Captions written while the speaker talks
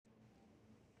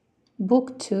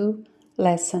Book 2,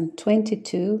 Lesson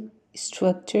 22,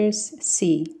 Structures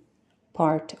C,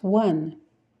 Part 1.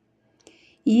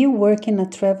 You work in a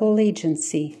travel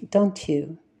agency, don't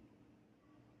you?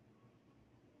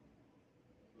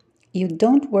 You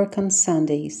don't work on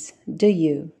Sundays, do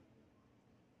you?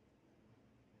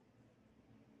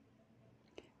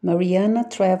 Mariana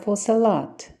travels a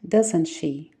lot, doesn't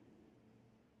she?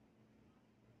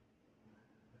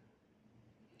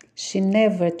 She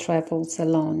never travels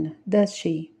alone, does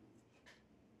she?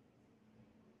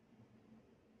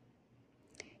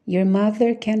 Your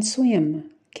mother can swim,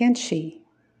 can't she?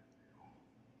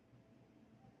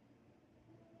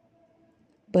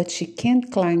 But she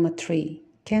can't climb a tree,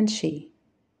 can she?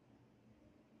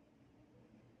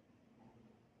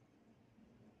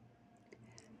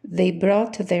 They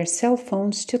brought their cell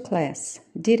phones to class,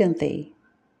 didn't they?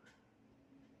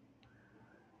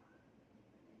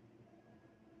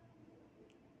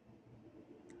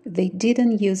 They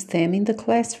didn't use them in the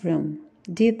classroom,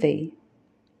 did they?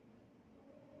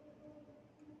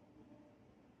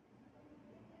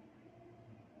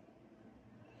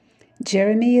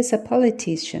 Jeremy is a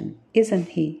politician, isn't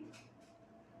he?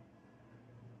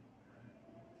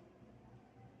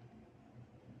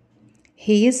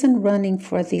 He isn't running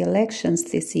for the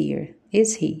elections this year,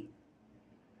 is he?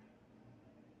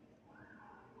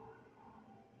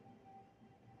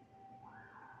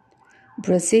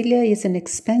 Brasilia is an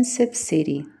expensive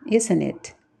city, isn't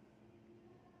it?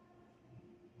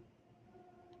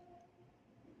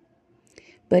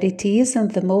 But it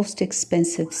isn't the most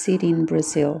expensive city in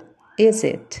Brazil, is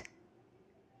it?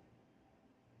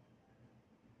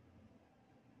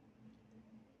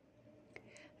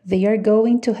 They are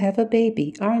going to have a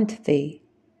baby, aren't they?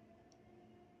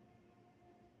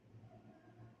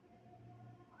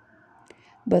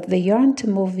 But they aren't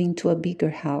moving to a bigger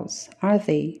house, are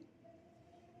they?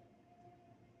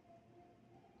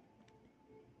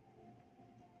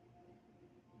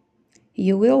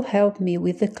 You will help me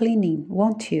with the cleaning,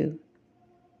 won't you?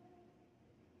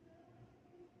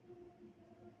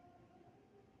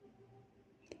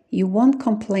 You won't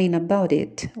complain about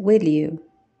it, will you?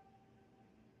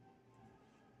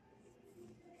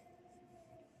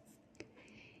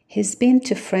 He's been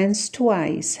to France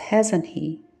twice, hasn't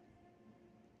he?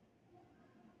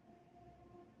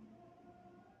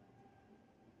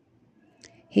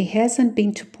 He hasn't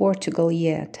been to Portugal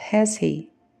yet, has he?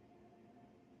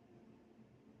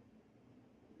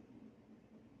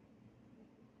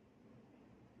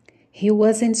 He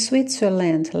was in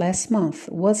Switzerland last month,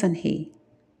 wasn't he?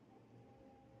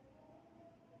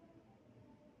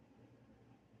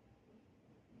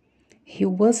 He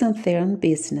wasn't there on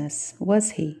business,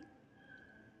 was he?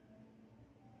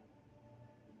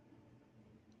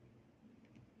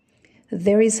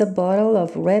 There is a bottle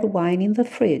of red wine in the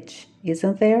fridge,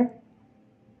 isn't there?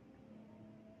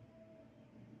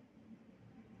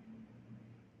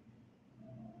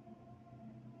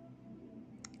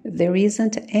 There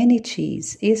isn't any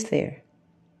cheese, is there?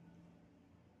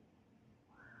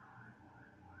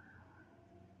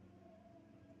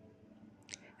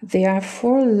 There are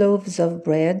 4 loaves of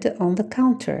bread on the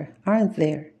counter, aren't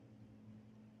there?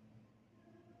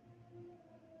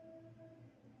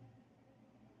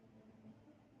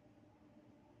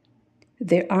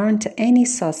 There aren't any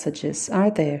sausages, are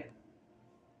there?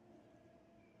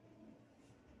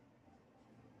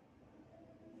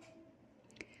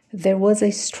 There was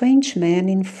a strange man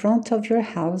in front of your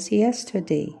house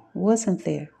yesterday, wasn't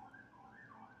there?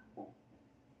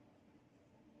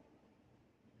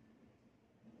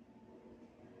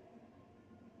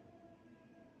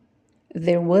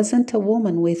 There wasn't a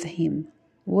woman with him,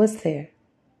 was there?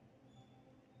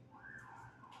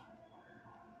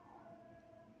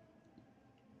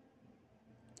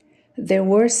 There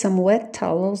were some wet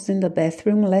towels in the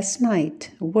bathroom last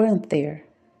night, weren't there?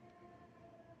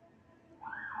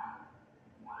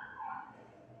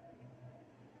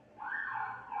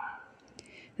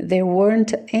 There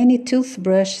weren't any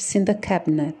toothbrushes in the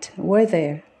cabinet, were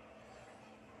there?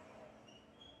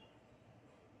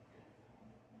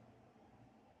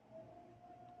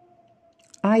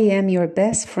 I am your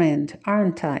best friend,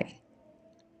 aren't I?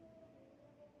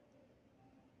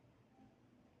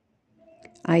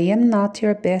 I am not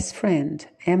your best friend,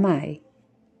 am I?